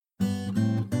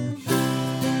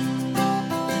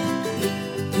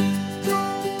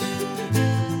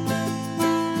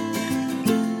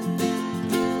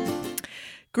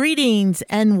Greetings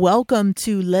and welcome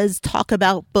to Let's Talk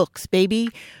About Books, baby,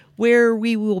 where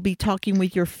we will be talking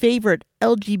with your favorite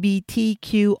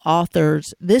LGBTQ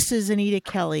authors. This is Anita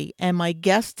Kelly, and my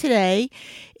guest today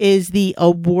is the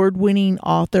award-winning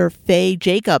author Faye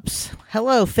Jacobs.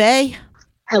 Hello, Faye.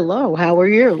 Hello, how are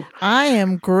you? I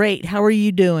am great. How are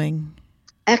you doing?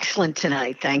 Excellent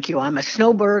tonight, thank you. I'm a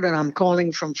snowbird and I'm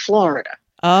calling from Florida.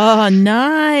 Oh,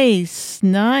 nice.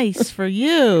 Nice for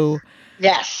you.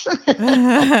 Yes.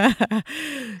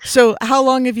 So how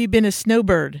long have you been a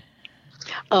snowbird?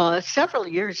 Several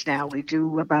years now. We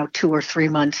do about 2 or 3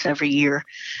 months every year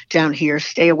down here.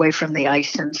 Stay away from the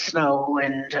ice and snow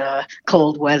and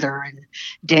cold weather and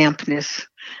dampness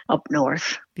up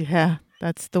north. Yeah,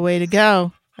 that's the way to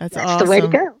go. That's awesome. The way to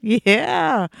go.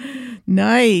 Yeah.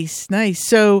 Nice, nice.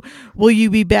 So will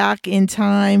you be back in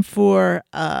time for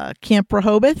Camp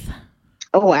Rehoboth?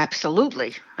 Oh,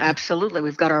 absolutely. Absolutely.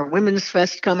 We've got our Women's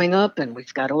Fest coming up, and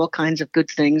we've got all kinds of good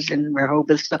things in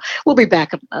Rehoboth. So we'll be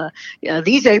back.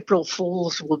 These April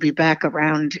Fools will be back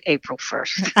around April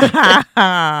 1st.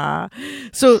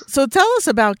 So tell us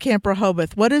about Camp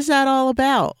Rehoboth. What is that all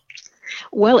about?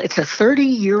 Well, it's a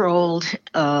 30-year-old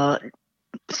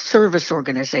service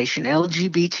organization,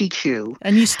 LGBTQ.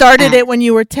 And you started it when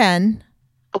you were 10.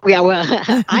 Yeah, well,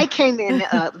 I came in,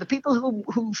 the people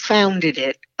who founded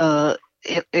it,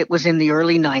 it was in the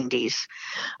early 90s.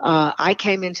 I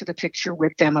came into the picture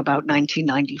with them about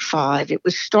 1995. It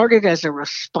was started as a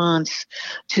response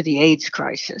to the AIDS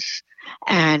crisis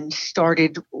and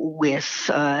started with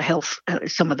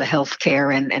some of the health care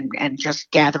and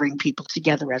just gathering people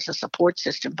together as a support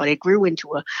system. But it grew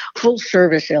into a full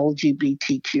service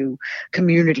LGBTQ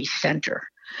community center.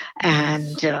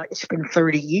 And it's been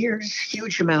 30 years,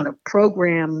 huge amount of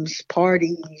programs,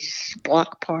 parties,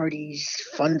 block parties,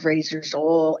 fundraisers,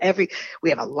 we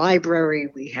have a library,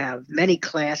 we have many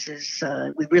classes.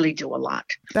 We really do a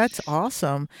lot. That's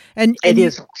awesome. And it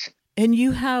is awesome. And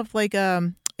you have like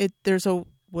there's a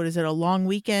long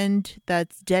weekend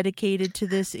that's dedicated to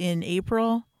this in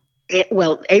April? This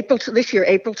year,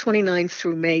 April 29th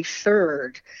through May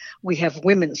 3rd, we have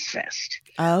Women's Fest.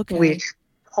 Okay. Which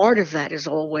part of that is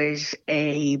always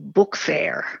a book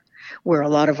fair where a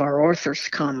lot of our authors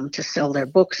come to sell their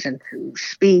books and to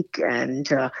speak. And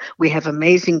we have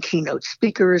amazing keynote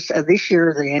speakers. This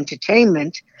year, the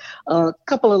entertainment, a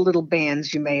couple of little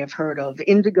bands you may have heard of,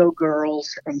 Indigo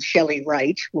Girls and Shelley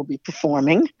Wright will be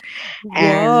performing.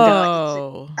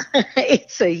 Whoa. And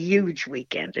it's a huge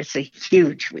weekend. It's a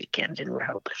huge weekend in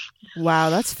Rehoboth. Wow,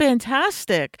 that's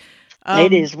fantastic.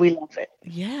 It is. We love it.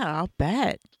 Yeah, I'll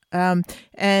bet.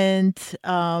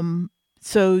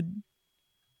 So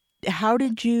how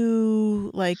did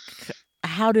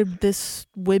this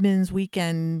women's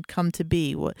weekend come to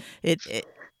be?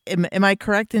 Am I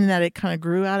correct in that it kind of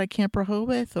grew out of Camp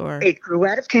Rehoboth, or? It grew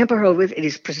out of Camp Rehoboth. It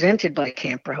is presented by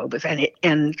Camp Rehoboth,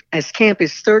 and as Camp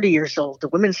is 30 years old, the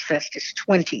Women's Fest is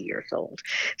 20 years old.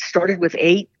 It started with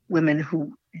 8 women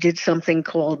who did something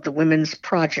called the Women's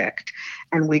Project,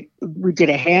 and we did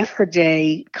a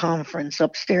half-a-day conference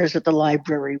upstairs at the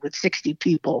library with 60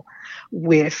 people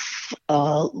with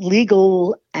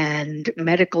legal and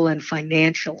medical and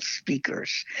financial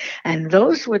speakers. And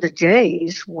those were the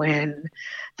days when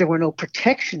there were no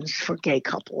protections for gay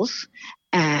couples.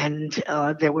 And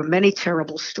there were many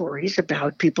terrible stories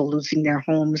about people losing their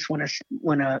homes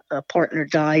when a partner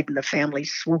died and the family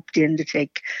swooped in to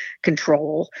take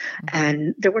control.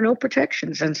 And there were no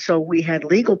protections. And so we had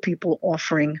legal people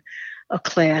offering a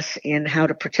class in how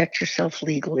to protect yourself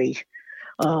legally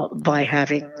by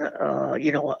having,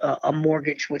 a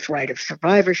mortgage with right of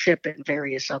survivorship and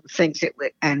various other things.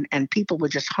 And people were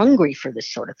just hungry for this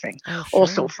sort of thing. Oh, sure.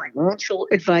 Also, financial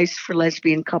advice for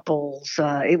lesbian couples.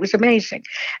 It was amazing.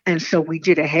 And so we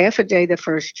did a half a day the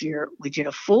first year. We did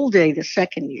a full day the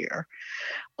second year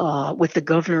with the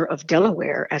governor of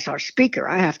Delaware as our speaker.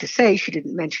 I have to say, she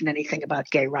didn't mention anything about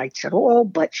gay rights at all,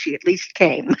 but she at least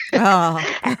came.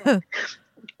 Oh.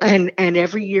 And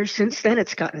every year since then,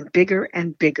 it's gotten bigger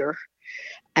and bigger,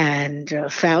 and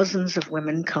thousands of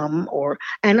women come.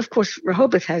 And of course,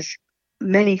 Rehoboth has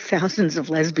many thousands of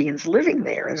lesbians living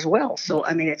there as well. So,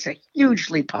 I mean, it's a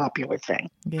hugely popular thing.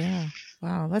 Yeah.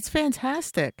 Wow, that's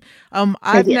fantastic.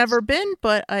 I've never been,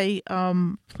 but I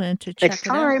plan to check it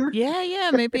out.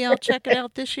 Yeah, maybe I'll check it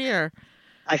out this year.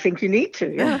 I think you need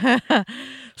to, yeah.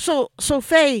 So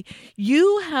Faye,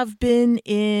 you have been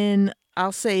in,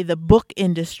 I'll say, the book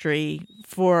industry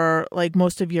for like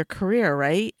most of your career,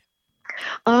 right?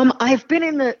 I've been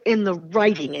in the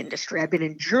writing industry. I've been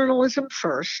in journalism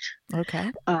first.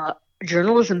 Okay.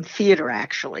 Journalism, theater,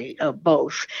 actually,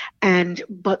 both.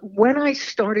 But when I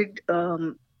started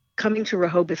coming to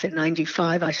Rehoboth in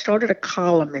 95, I started a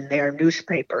column in their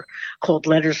newspaper called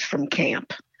Letters from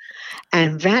Camp.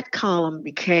 And that column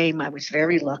I was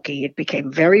very lucky, it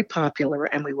became very popular,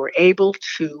 and we were able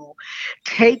to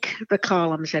take the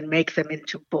columns and make them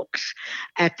into books.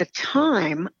 At the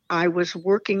time, I was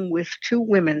working with two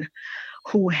women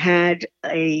who had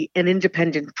an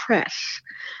independent press.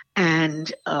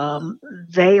 And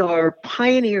they are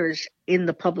pioneers in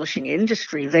the publishing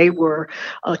industry. They were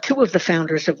two of the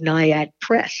founders of Naiad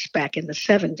Press back in the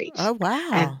 70s. Oh,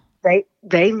 wow. And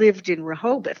they lived in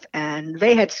Rehoboth, and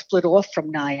they had split off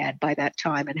from Naiad by that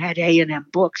time and had A&M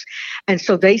Books. And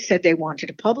so they said they wanted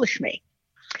to publish me.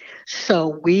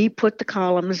 So we put the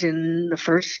columns in the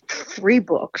first 3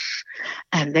 books,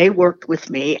 and they worked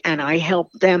with me, and I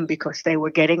helped them because they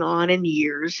were getting on in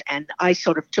years, and I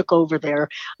sort of took over their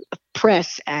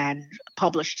press and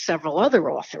published several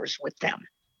other authors with them.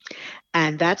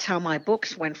 And that's how my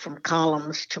books went from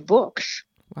columns to books.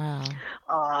 Wow.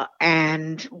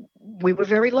 And we were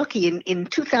very lucky. In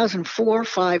 2004,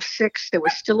 5, 6, there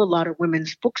was still a lot of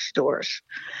women's bookstores.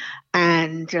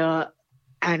 And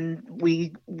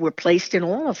we were placed in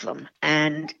all of them,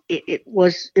 and it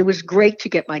was great to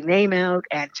get my name out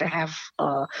and to have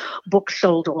books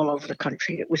sold all over the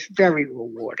country. It was very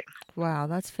rewarding. Wow,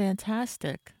 that's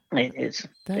fantastic. It is.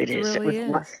 That really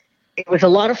is. It was a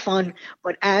lot of fun,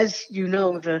 but as you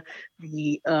know, the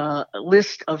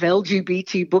list of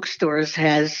LGBT bookstores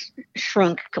has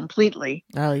shrunk completely.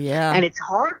 Oh, yeah. And it's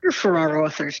harder for our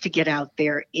authors to get out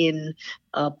there in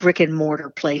brick and mortar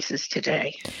places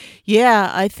today. Yeah,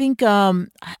 I think I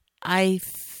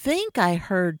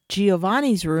heard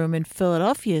Giovanni's Room in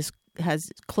Philadelphia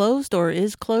has closed or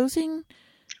is closing.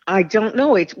 I don't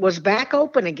know. It was back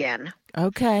open again.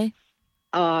 Okay.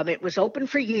 It was open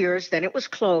for years, then it was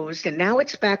closed, and now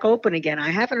it's back open again. I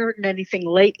haven't heard anything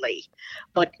lately,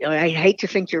 but I hate to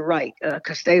think you're right,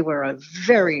 because they were a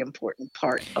very important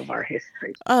part of our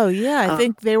history. Oh, yeah. I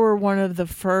think they were one of the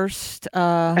first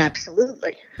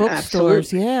absolutely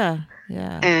bookstores. Absolutely.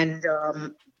 Yeah.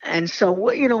 And so,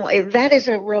 that is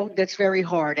a road that's very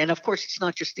hard. And of course, it's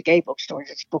not just the gay bookstores,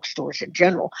 it's bookstores in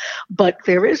general. But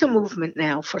there is a movement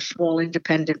now for small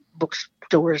independent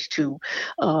bookstores to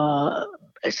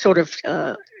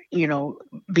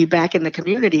be back in the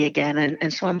community again.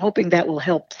 And so I'm hoping that will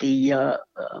help the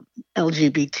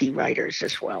LGBT writers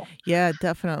as well. Yeah,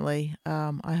 definitely.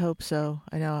 I hope so.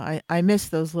 I know I miss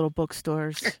those little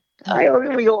bookstores.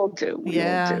 We all do.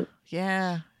 Yeah.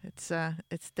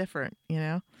 It's different,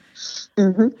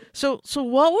 Mm-hmm. So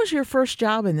what was your first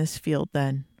job in this field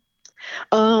then?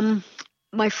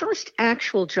 My first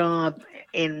actual job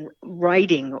in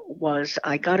writing was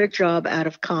I got a job out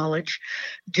of college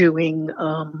doing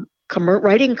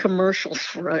writing commercials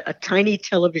for a tiny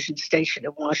television station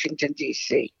in Washington,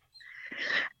 D.C.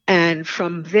 And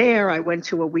from there, I went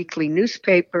to a weekly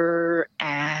newspaper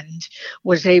and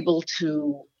was able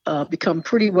to become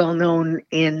pretty well known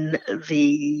in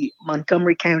the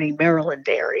Montgomery County, Maryland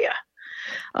area.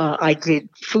 I did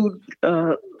food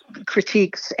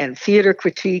critiques and theater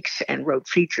critiques and wrote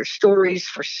feature stories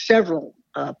for several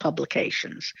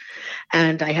publications,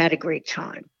 and I had a great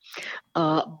time.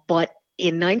 But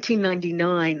in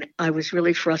 1999, I was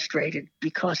really frustrated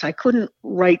because I couldn't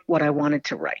write what I wanted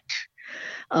to write.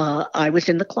 I was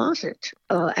in the closet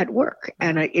at work,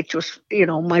 and it just,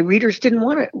 my readers didn't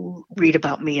want to read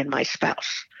about me and my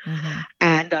spouse. Mm-hmm.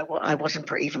 And I wasn't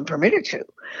even permitted to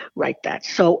write that.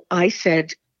 So I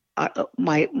said,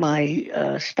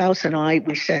 my spouse and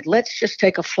we said, let's just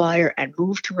take a flyer and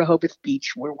move to Rehoboth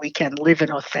Beach where we can live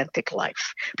an authentic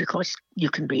life, because you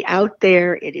can be out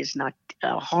there. It is not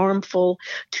harmful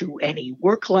to any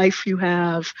work life you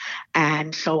have.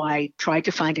 And so I tried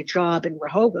to find a job in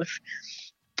Rehoboth,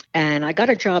 and I got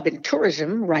a job in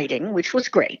tourism writing, which was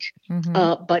great.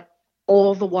 Mm-hmm. But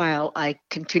all the while, I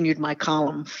continued my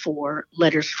column for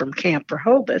Letters from Camp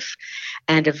Rehoboth,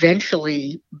 and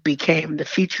eventually became the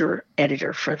feature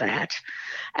editor for that.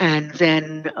 And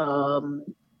then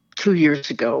 2 years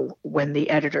ago, when the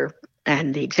editor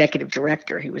and the executive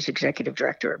director, he was executive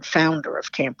director and founder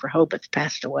of Camp Rehoboth,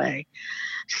 passed away,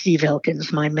 Steve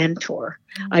Elkins, my mentor,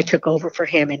 mm-hmm. I took over for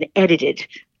him and edited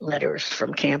Letters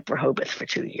from Camp Rehoboth for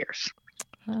 2 years.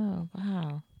 Oh,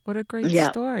 wow. What a great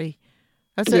story.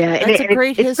 That's a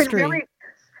great history.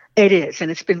 It is, and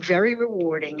it's been very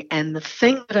rewarding. And the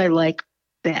thing that I like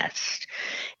best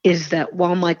is that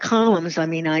while my columns, a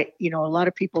lot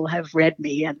of people have read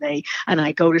me, and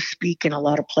I go to speak in a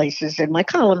lot of places, and my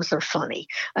columns are funny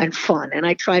and fun, and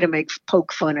I try to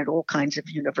poke fun at all kinds of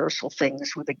universal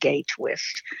things with a gay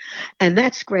twist, and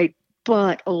that's great.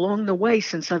 But along the way,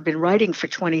 since I've been writing for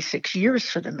 26 years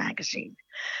for the magazine,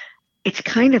 it's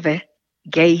kind of a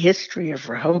gay history of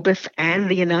Rehoboth and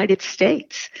the United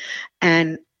States.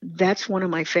 And that's one of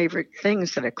my favorite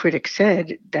things that a critic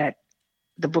said, that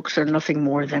the books are nothing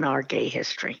more than our gay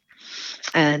history.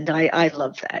 And I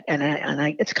love that. And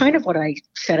it's kind of what I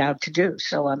set out to do.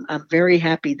 So I'm very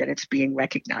happy that it's being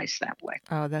recognized that way.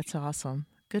 Oh, that's awesome.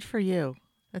 Good for you.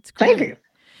 That's Thank great. you.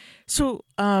 So,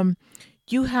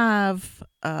 you have,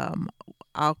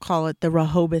 I'll call it the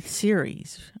Rehoboth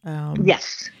series.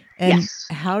 Yes. And Yes.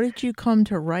 how did you come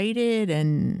to write it,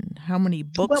 and how many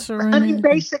books Well, are in I mean, it?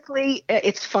 basically,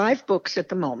 it's 5 books at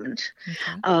the moment.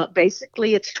 Okay.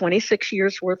 Basically, it's 26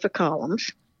 years worth of columns.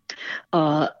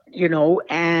 And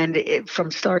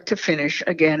from start to finish,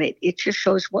 again, it just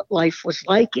shows what life was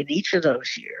like in each of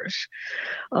those years.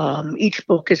 Each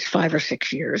book is 5 or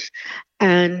 6 years,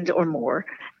 or more,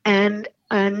 and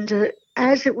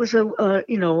as it was a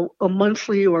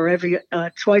monthly or every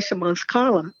twice a month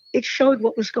column, it showed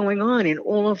what was going on in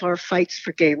all of our fights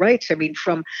for gay rights. I mean,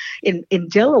 from in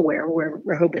Delaware, where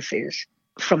Rehoboth is,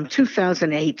 from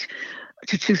 2008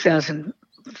 to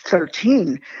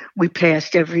 2013, we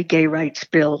passed every gay rights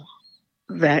bill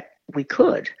that we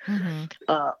could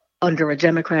under a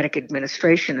Democratic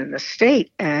administration in the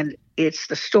state. And it's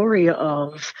the story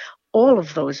of all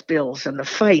of those bills and the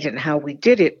fight and how we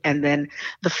did it, and then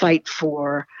the fight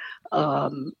for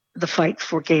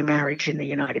gay marriage in the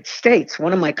United States.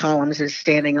 One of my columns is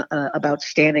about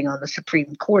standing on the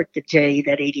Supreme Court the day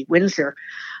that Edie Windsor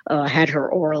had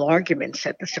her oral arguments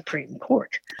at the Supreme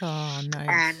Court. Oh,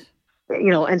 nice.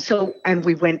 And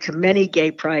we went to many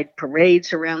gay pride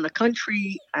parades around the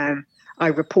country, and I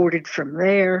reported from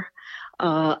there.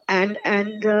 And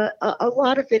a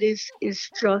lot of it is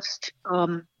just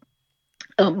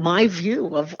my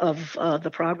view of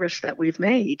the progress that we've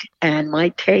made, and my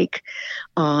take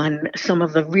on some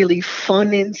of the really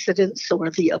fun incidents or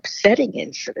the upsetting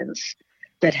incidents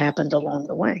that happened along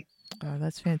the way. Oh,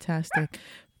 that's fantastic.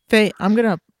 Faye, I'm going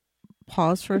to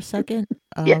pause for a second.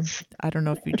 Yes. I don't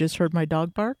know if you just heard my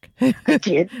dog bark. I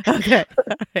did. Okay.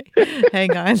 All right.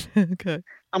 Hang on. Okay.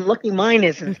 I'm lucky mine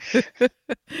isn't. All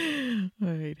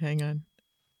right. Hang on.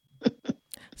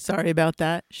 Sorry about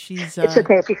that. She's. It's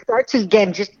okay. If it starts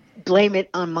again, just blame it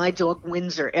on my dog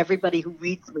Windsor. Everybody who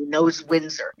reads me knows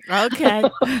Windsor. Okay.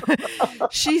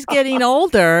 She's getting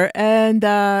older, and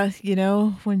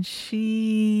when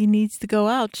she needs to go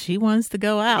out, she wants to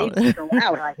go out. Needs to go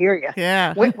out. I hear you.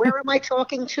 Yeah. Where am I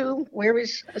talking to? Where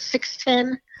is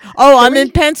 610? Oh, I'm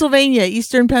in Pennsylvania,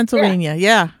 Eastern Pennsylvania.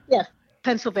 Yeah. Yeah.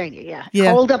 Pennsylvania,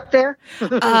 yeah. Cold up there?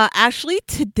 Actually,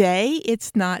 today,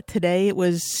 it's not today. It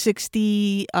was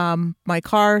 60. My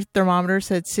car thermometer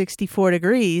said 64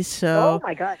 degrees. So, oh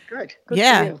my God, good. Good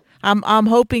yeah, for you. I'm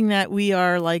hoping that we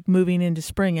are like moving into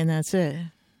spring, and that's it.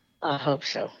 I hope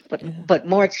so. But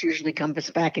March usually comes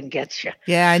back and gets you.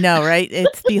 Yeah, I know, right?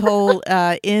 It's the whole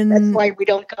That's why we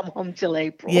don't come home till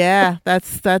April. Yeah,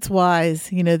 that's wise.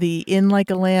 The in like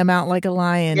a lamb, out like a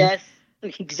lion. Yes.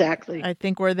 Exactly. I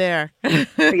think we're there.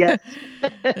 Yes.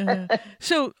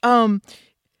 So,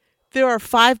 there are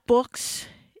 5 books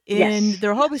in the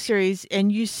Rehoboth series,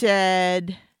 and you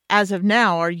said, as of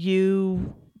now, are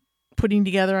you putting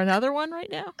together another one right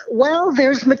now? Well,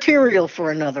 there's material for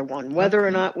another one. Whether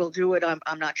or not we'll do it, I'm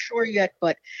not sure yet.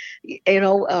 But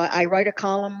I write a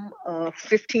column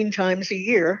 15 times a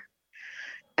year,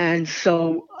 and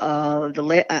so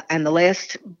the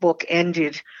last book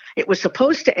ended. It was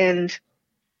supposed to end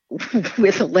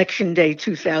with Election Day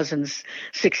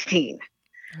 2016.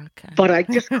 Okay. But I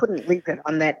just couldn't leave it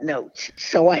on that note.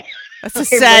 So That's a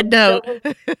sad note.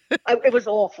 It was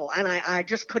awful, and I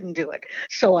just couldn't do it.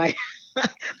 So I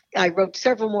wrote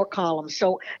several more columns.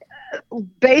 So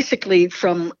basically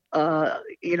from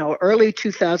early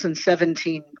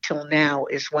 2017 till now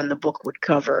is when the book would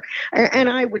cover. And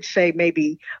I would say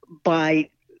maybe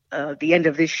by the end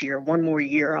of this year, one more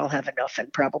year, I'll have enough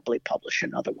and probably publish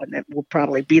another one that will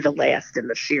probably be the last in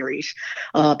the series,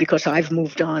 because I've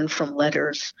moved on from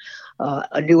letters.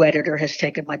 A new editor has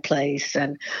taken my place,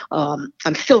 and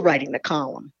I'm still writing the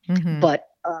column. Mm-hmm. But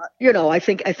I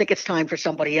think it's time for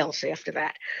somebody else after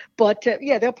that. But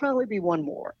there'll probably be one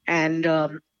more,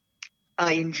 and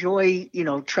I enjoy,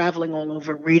 traveling all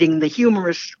over, reading the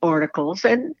humorous articles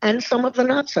and some of the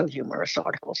not so humorous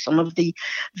articles, some of the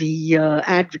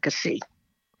advocacy.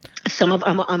 Some of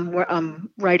I'm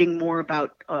writing more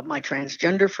about my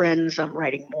transgender friends. I'm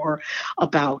writing more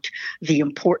about the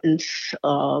importance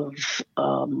of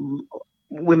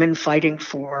women fighting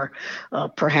for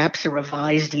perhaps a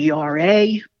revised ERA.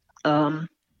 A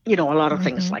lot of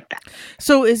things like that.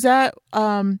 So is that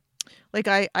Like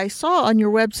I saw on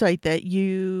your website that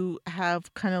you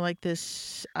have kind of like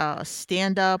this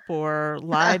stand up or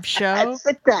live show.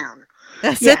 Sit down.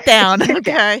 Sit Yes, down. sit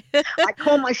down. Okay. I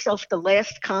call myself the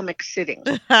last comic sitting.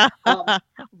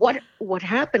 What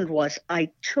happened was I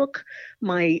took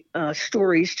my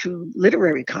stories to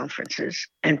literary conferences,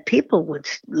 and people would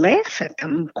laugh at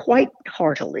them quite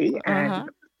heartily Uh-huh. and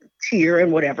cheer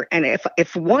and whatever. And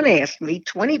if one asked me,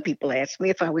 20 people asked me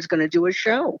if I was going to do a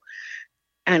show,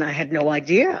 and I had no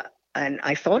idea. And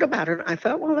I thought about it. I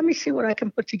thought, well, let me see what I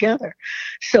can put together.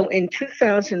 So in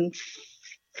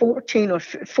 2014 or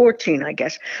 14, I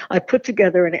guess, I put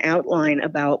together an outline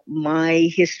about my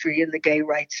history in the gay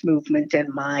rights movement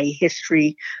and my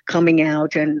history coming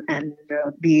out and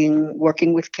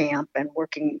working with camp and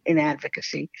working in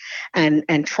advocacy,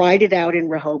 and tried it out in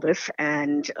Rehoboth.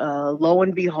 And lo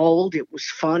and behold, it was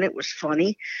fun. It was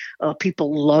funny.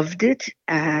 People loved it.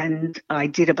 And I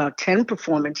did about 10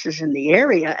 performances in the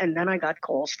area. And then I got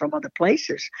calls from other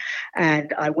places.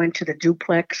 And I went to the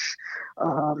Duplex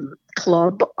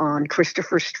Club on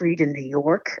Christopher Street in New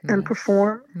York and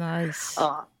performed. Nice.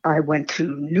 I went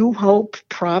to New Hope,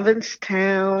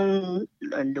 Provincetown,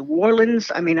 New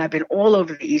Orleans. I mean, I've been all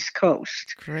over the East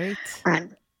Coast. Great.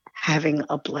 And having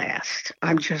a blast.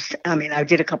 I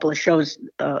did a couple of shows,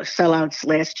 sellouts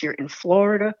last year in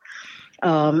Florida.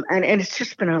 And it's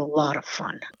just been a lot of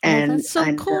fun. And that's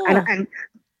so cool.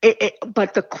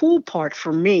 But the cool part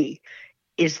for me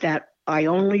is that I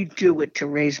only do it to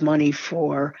raise money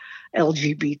for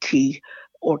LGBT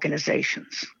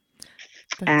organizations.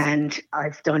 And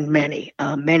I've done many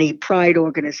pride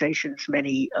organizations,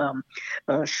 many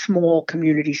small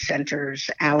community centers,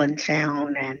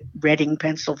 Allentown and Reading,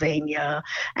 Pennsylvania,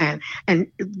 and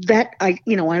that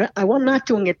I'm not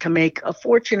doing it to make a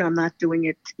fortune. I'm not doing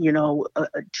it,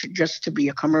 just to be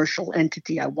a commercial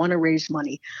entity. I want to raise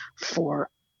money for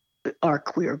our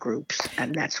queer groups,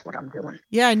 and that's what I'm doing.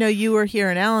 Yeah, I know you were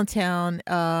here in Allentown,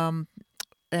 our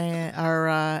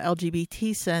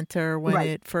LGBT center when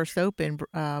it first opened,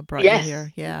 brought you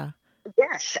here. Yeah.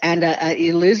 Yes, and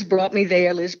Liz brought me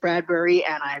there, Liz Bradbury,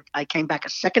 and I came back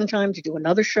a second time to do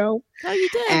another show. Oh, you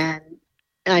did.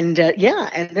 And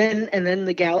then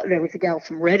there was a gal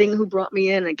from Reading who brought me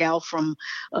in, a gal from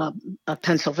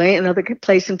Pennsylvania, another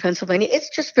place in Pennsylvania. It's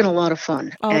just been a lot of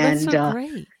fun. Oh, that's so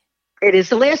great. It is.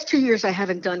 The last 2 years I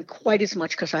haven't done quite as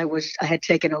much because I had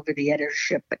taken over the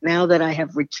editorship. But now that I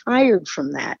have retired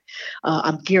from that,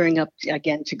 I'm gearing up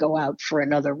again to go out for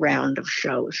another round of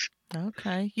shows.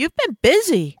 Okay. You've been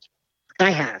busy. I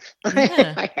have.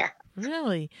 Yeah. I have.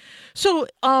 Really? So,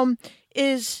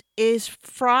 is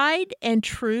Fried and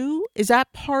True, is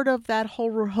that part of that whole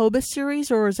Rehoboth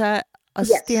series, or is that a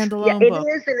standalone book?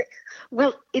 It is.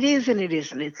 It is and it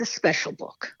isn't. It's a special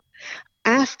book.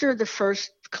 After the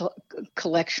first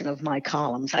collection of my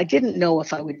columns, I didn't know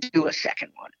if I would do a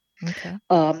second one. Okay.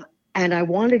 And I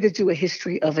wanted to do a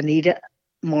history of Anita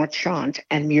Marchant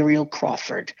and Muriel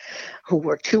Crawford, who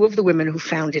were two of the women who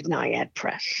founded Naiad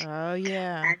Press. Oh,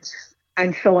 yeah.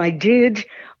 And so I did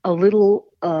a little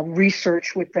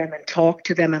research with them and talked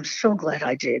to them. I'm so glad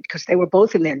I did, because they were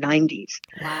both in their 90s.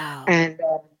 Wow. And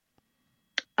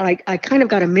I kind of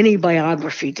got a mini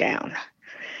biography down.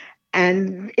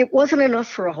 And it wasn't enough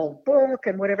for a whole book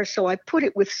and whatever, so I put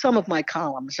it with some of my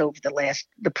columns over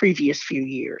the previous few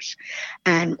years,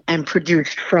 and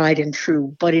produced Fried and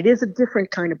True. But it is a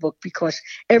different kind of book because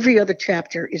every other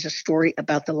chapter is a story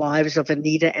about the lives of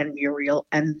Anita and Muriel,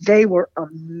 and they were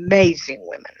amazing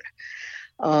women.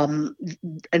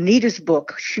 Anita's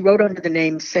book, she wrote under the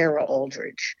name Sarah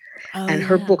Aldridge, and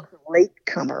her book,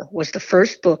 Latecomer, was the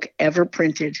first book ever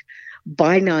printed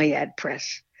by Naiad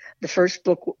Press. The first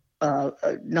book,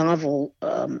 novel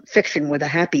fiction with a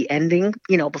happy ending.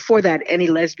 Before that, any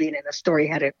lesbian in a story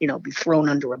had to, be thrown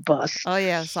under a bus. Oh,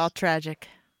 yeah, it's all tragic.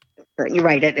 You're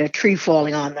right, a tree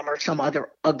falling on them or some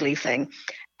other ugly thing.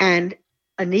 And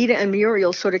Anita and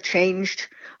Muriel sort of changed,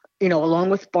 along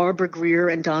with Barbara Greer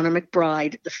and Donna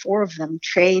McBride, the four of them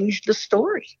changed the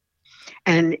story.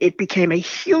 And it became a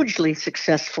hugely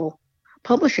successful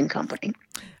publishing company.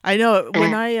 I know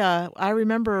when I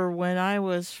remember when I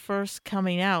was first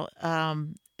coming out,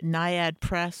 Naiad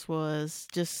Press was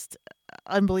just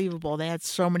unbelievable. They had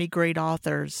so many great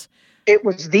authors. It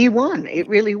was the one. It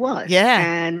really was.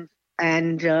 Yeah.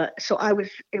 And so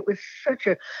it was such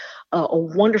a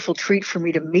wonderful treat for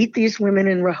me to meet these women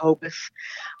in Rehoboth,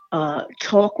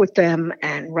 talk with them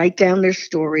and write down their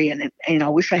story. And I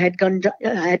wish I had gone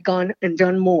and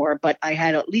done more, but I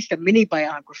had at least a mini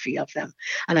biography of them.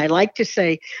 And I like to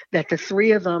say that the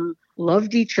three of them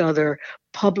loved each other,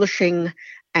 publishing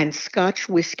and Scotch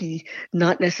whiskey,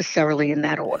 not necessarily in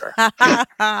that order.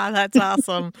 That's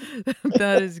awesome.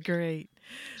 That is great.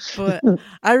 But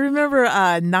I remember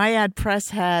Naiad Press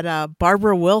had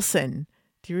Barbara Wilson.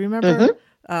 Do you remember? Hmm.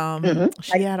 Hmm.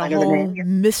 She had a I know the whole name. Yeah.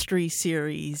 mystery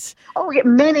series. Oh, yeah,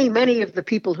 many of the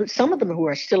people who, some of them who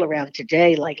are still around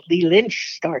today, like Lee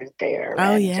Lynch started there,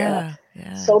 Oh and yeah,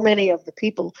 yeah. so many of the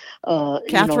people,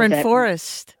 Catherine that.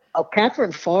 Forrest. Oh,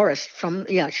 Catherine Forrest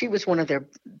yeah, she was one of their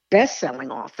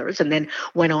best-selling authors, and then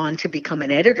went on to become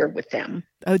an editor with them.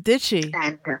 Oh, did she?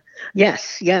 And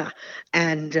yes, yeah.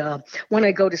 And when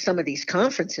I go to some of these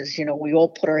conferences, we all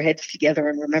put our heads together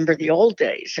and remember the old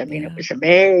days. I mean, it Yeah, was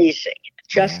amazing,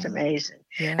 just yeah, amazing.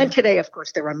 And yeah. today, of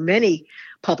course, there are many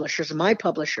publishers. My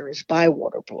publisher is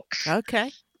Bywater Books.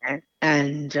 Okay.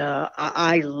 And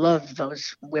I love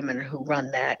those women who run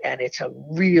that, and it's a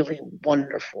really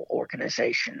wonderful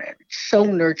organization and so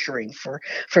nurturing for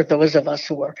those of us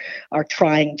who are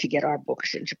trying to get our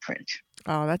books into print.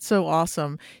 Oh, that's so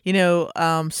awesome.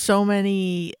 So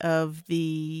many of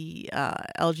the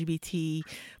LGBT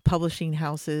publishing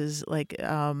houses, like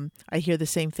I hear the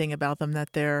same thing about them,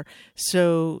 that they're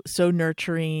so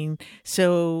nurturing,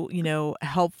 so,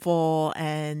 helpful,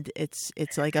 and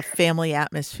it's like a family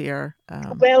atmosphere.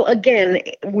 Well, again,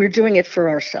 we're doing it for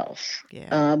ourselves.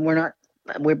 Yeah. We're not.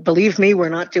 Believe me, we're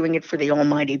not doing it for the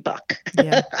almighty buck.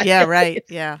 Yeah. Yeah. Right.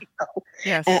 Yeah.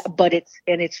 Yes. But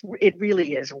it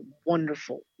really is a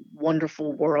wonderful,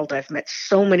 wonderful world. I've met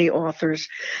so many authors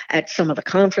at some of the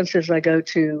conferences I go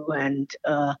to, and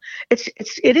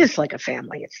it is like a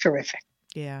family. It's terrific.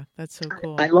 Yeah. That's so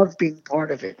cool. I love being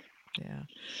part of it. Yeah.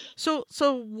 So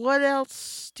what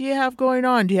else do you have going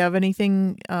on? Do you have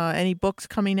anything, any books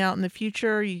coming out in the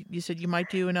future? You said you might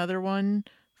do another one.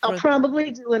 I'll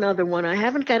probably do another one. I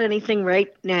haven't got anything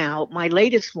right now. My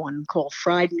latest one, called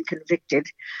Fried and Convicted,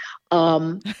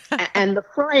 and the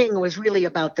frying was really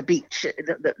about the beach.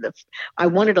 I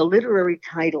wanted a literary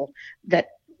title that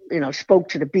spoke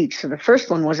to the beach. So the first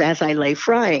one was As I Lay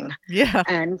Frying. Yeah.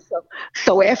 And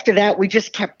so after that, we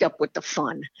just kept up with the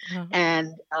fun. Uh-huh.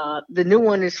 And the new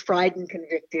one is Fried and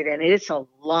Convicted, and it's a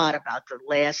lot about the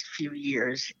last few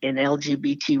years in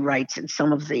LGBT rights and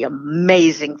some of the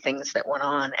amazing things that went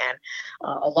on, and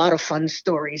a lot of fun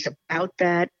stories about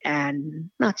that, and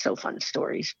not so fun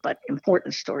stories, but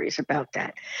important stories about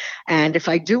that. And if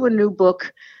I do a new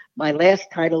book, my last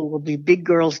title will be Big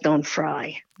Girls Don't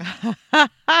Fry.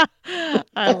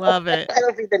 I love it.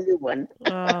 That'll be the new one.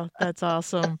 Oh, that's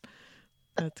awesome.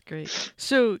 That's great.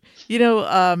 So,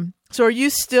 so are you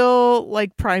still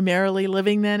like primarily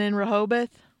living then in Rehoboth?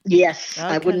 Yes, Okay.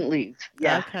 I wouldn't leave.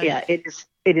 Yeah, Okay. yeah.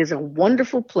 It is a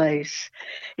wonderful place.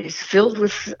 It is filled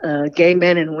with gay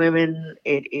men and women.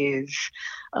 It is.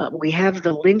 We have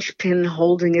the linchpin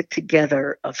holding it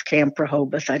together of Camp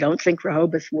Rehoboth. I don't think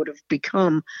Rehoboth would have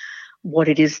become what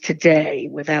it is today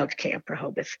without Camp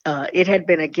Rehoboth. It had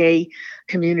been a gay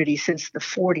community since the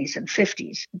 40s and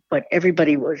 50s, but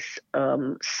everybody was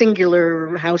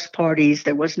singular house parties.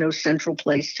 There was no central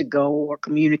place to go or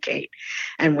communicate.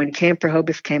 And when Camp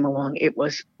Rehoboth came along, it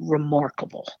was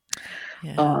remarkable.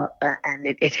 Yeah. And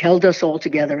it held us all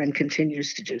together and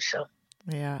continues to do so.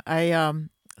 Yeah. I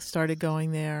started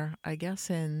going there, I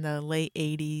guess, in the late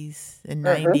 80s and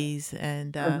 90s,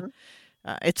 and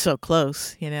it's so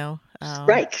close,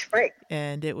 Right.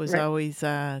 And it was Right. always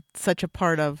such a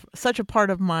part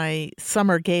of my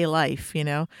summer gay life,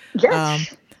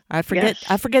 Yes. I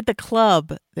forget the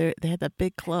club. They had that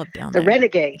big club down The there.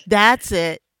 Renegade. That's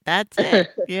it.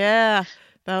 Yeah,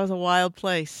 that was a wild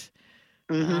place.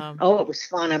 Mm-hmm. It was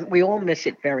fun. We all miss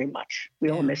it very much.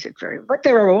 Yeah. But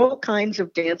there are all kinds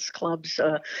of dance clubs,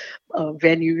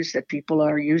 venues that people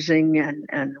are using, and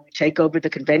we take over the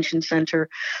convention center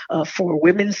for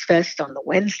Women's Fest on the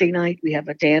Wednesday night. We have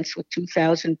a dance with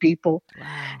 2,000 people.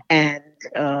 Wow. And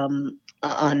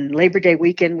on Labor Day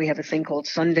weekend, we have a thing called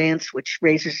Sundance, which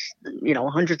raises,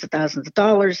 hundreds of thousands of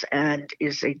dollars and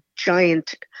is a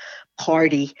giant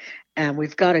party. And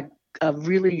we've got a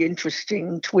really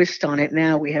interesting twist on it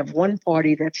now. We have one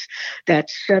party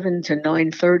that's 7 to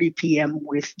 9:30 p.m.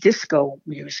 with disco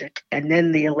music, and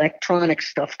then the electronic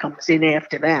stuff comes in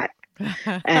after that.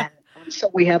 And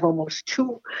so we have almost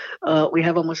two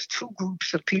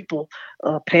groups of people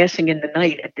passing in the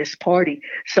night at this party.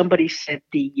 Somebody said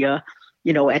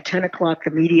at 10 o'clock,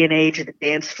 the median age of the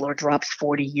dance floor drops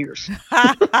 40 years.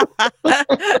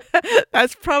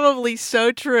 That's probably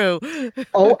so true.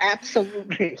 Oh,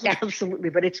 absolutely. Absolutely.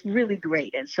 But it's really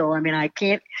great. And so, I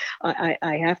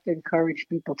have to encourage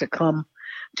people to come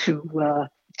to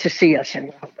see us in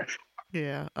Rehoboth.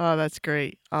 Yeah. Oh, that's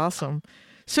great. Awesome.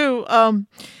 So,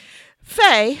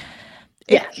 Faye,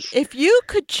 Yes. If you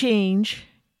could change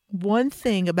one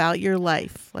thing about your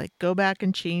life, like go back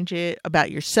and change it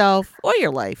about yourself or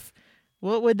your life,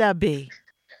 what would that be?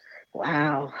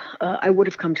 Wow. I would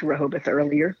have come to Rehoboth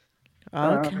earlier.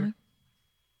 Okay.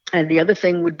 And the other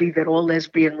thing would be that all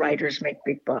lesbian writers make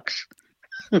big bucks.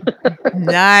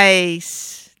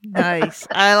 Nice. Nice.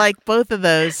 I like both of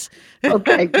those.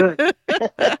 Okay, good.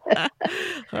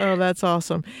 Oh, that's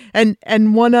awesome.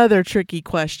 And one other tricky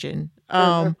question.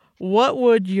 What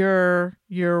would your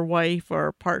wife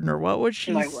or partner, what would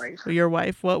My wife. your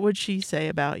wife, what would she say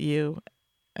about you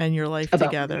and your life About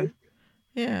together? me?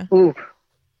 Yeah. Ooh.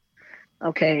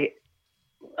 Okay.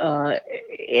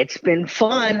 It's been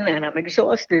fun and I'm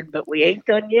exhausted, but we ain't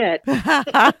done yet.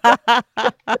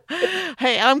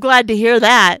 Hey, I'm glad to hear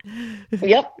that.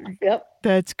 Yep.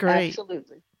 That's great.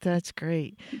 Absolutely. That's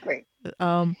great. Great.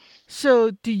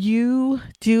 So do you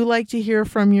like to hear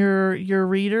from your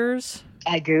readers?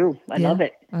 I do. I love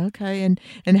it. Okay.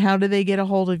 And how do they get a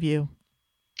hold of you?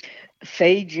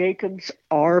 Faye Jacobs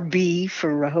RB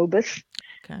for Rehoboth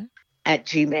Okay. at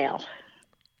Gmail.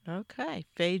 Okay.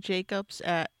 Faye Jacobs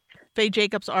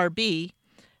RB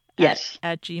Yes.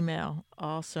 at Gmail.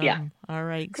 Awesome. Yeah. All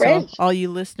right. Great. So all you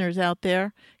listeners out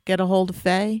there, get a hold of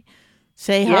Faye.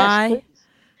 Say Yes, hi.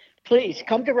 please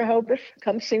come to Rehoboth.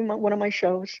 Come see one of my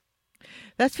shows.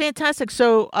 That's fantastic.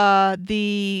 So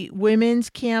the women's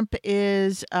camp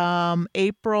is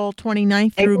April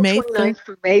 29th through April May 29th 3rd.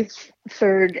 through May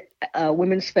 3rd,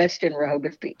 Women's Fest in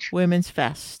Rehoboth Beach. Women's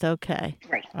Fest. Okay.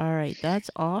 Right. All right. That's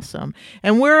awesome.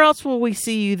 And where else will we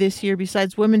see you this year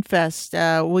besides Women's Fest?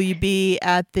 Will you be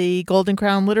at the Golden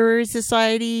Crown Literary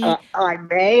Society? I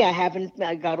may. I haven't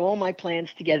got all my plans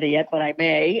together yet, but I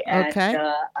may. Okay.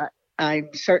 And, I'm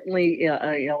certainly,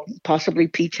 possibly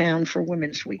P-Town for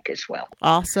Women's Week as well.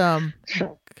 Awesome.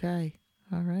 So. Okay.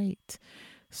 All right.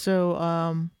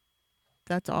 So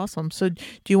that's awesome. So do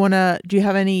you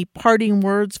have any parting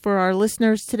words for our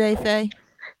listeners today, Faye?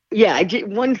 Yeah,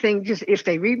 one thing, just if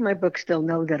they read my books, they'll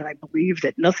know that I believe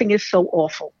that nothing is so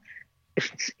awful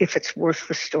if it's worth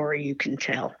the story you can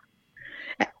tell.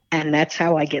 And that's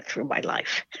how I get through my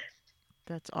life.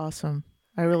 That's awesome.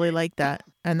 I really like that.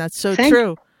 And that's so Thank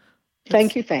true.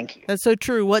 Thank you. That's so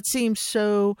true. What seems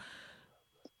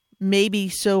maybe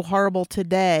so horrible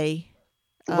today,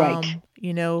 right.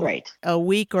 Right. A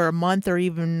week or a month or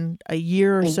even a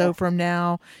year or so from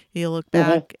now, you look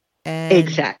back and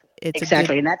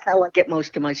exactly. And that's how I get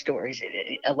most of my stories.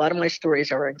 A lot of my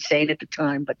stories are insane at the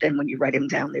time, but then when you write them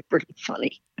down, they're pretty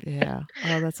funny. Yeah.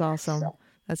 Oh, that's awesome. So.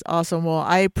 That's awesome. Well,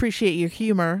 I appreciate your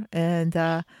humor and,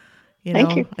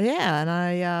 Thank you. Yeah, and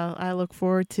I look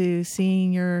forward to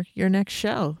seeing your next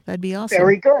show. That'd be awesome.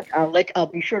 Very good. I'll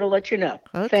be sure to let you know.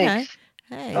 Okay. Thanks.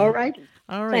 Hey. All right.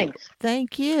 Thanks.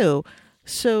 Thank you.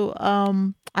 So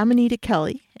I'm Anita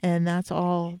Kelly, and that's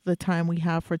all the time we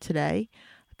have for today.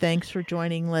 Thanks for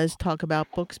joining Let's Talk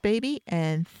About Books, baby,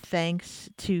 and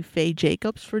thanks to Faye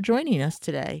Jacobs for joining us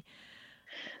today.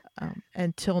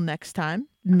 Until next time,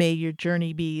 may your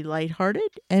journey be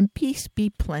lighthearted and peace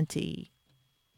be plenty.